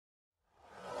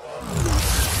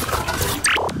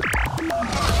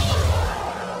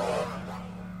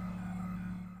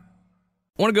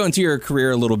I want to go into your career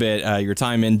a little bit, your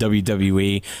time in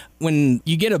WWE. When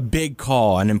you get a big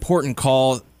call, an important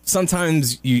call,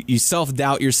 sometimes you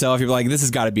self-doubt yourself. You're like, this has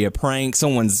got to be a prank.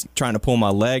 Someone's trying to pull my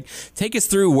leg. Take us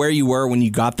through where you were when you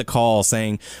got the call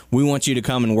saying, we want you to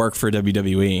come and work for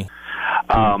WWE.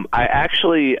 I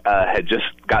actually had just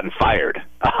gotten fired.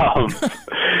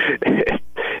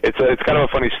 It's kind of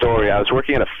a funny story. I was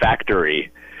working in a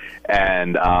factory,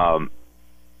 and the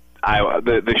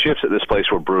shifts at this place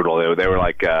were brutal. They were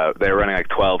running like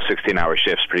 12, 16-hour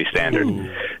shifts, pretty standard.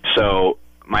 Ooh. So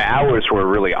my hours were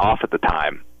really off at the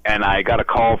time, and I got a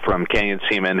call from Kenyon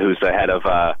Seaman, who's the head or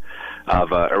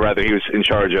rather, he was in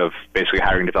charge of basically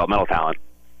hiring developmental talent,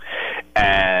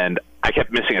 and I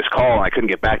kept missing his call, and I couldn't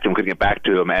get back to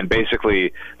him, and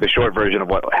basically the short version of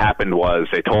what happened was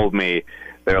they told me,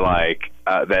 they're like,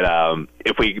 that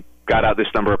if we got out this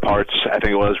number of parts, I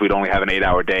think it was, we'd only have an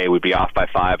 8-hour day, we'd be off by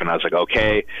 5, and I was like,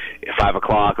 okay, 5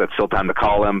 o'clock, that's still time to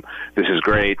call him, this is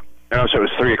great. No, so it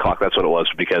was 3 o'clock, that's what it was,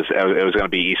 because it was going to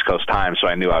be East Coast time, so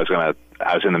I knew I was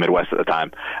in the Midwest at the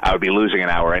time, I would be losing an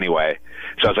hour anyway.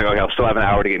 So I was like, okay, I'll still have an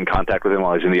hour to get in contact with him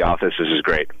while he's in the office, this is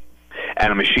great.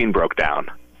 And a machine broke down.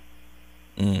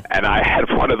 And I had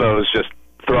one of those just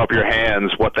throw up your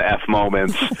hands, what the F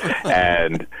moments,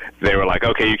 and they were like,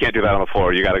 okay, you can't do that on the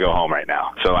floor, you got to go home right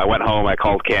now. So I went home, I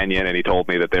called Canyon, and he told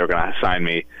me that they were going to sign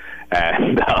me,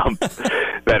 and that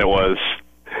that was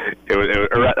when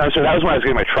I was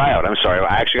getting my tryout. I'm sorry,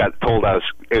 I actually got told it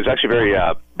was actually very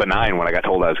benign when I got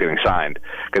told I was getting signed,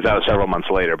 because that was several months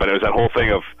later, but it was that whole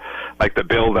thing of like the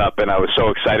build up, and I was so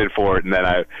excited for it, and then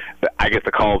I get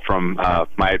the call from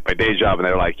my day job, and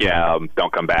they're like, yeah,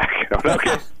 don't come back. I'm like,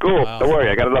 okay, cool, wow. Don't worry,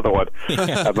 I got another one.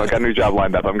 I've got a new job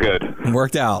lined up, I'm good. It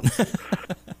worked out.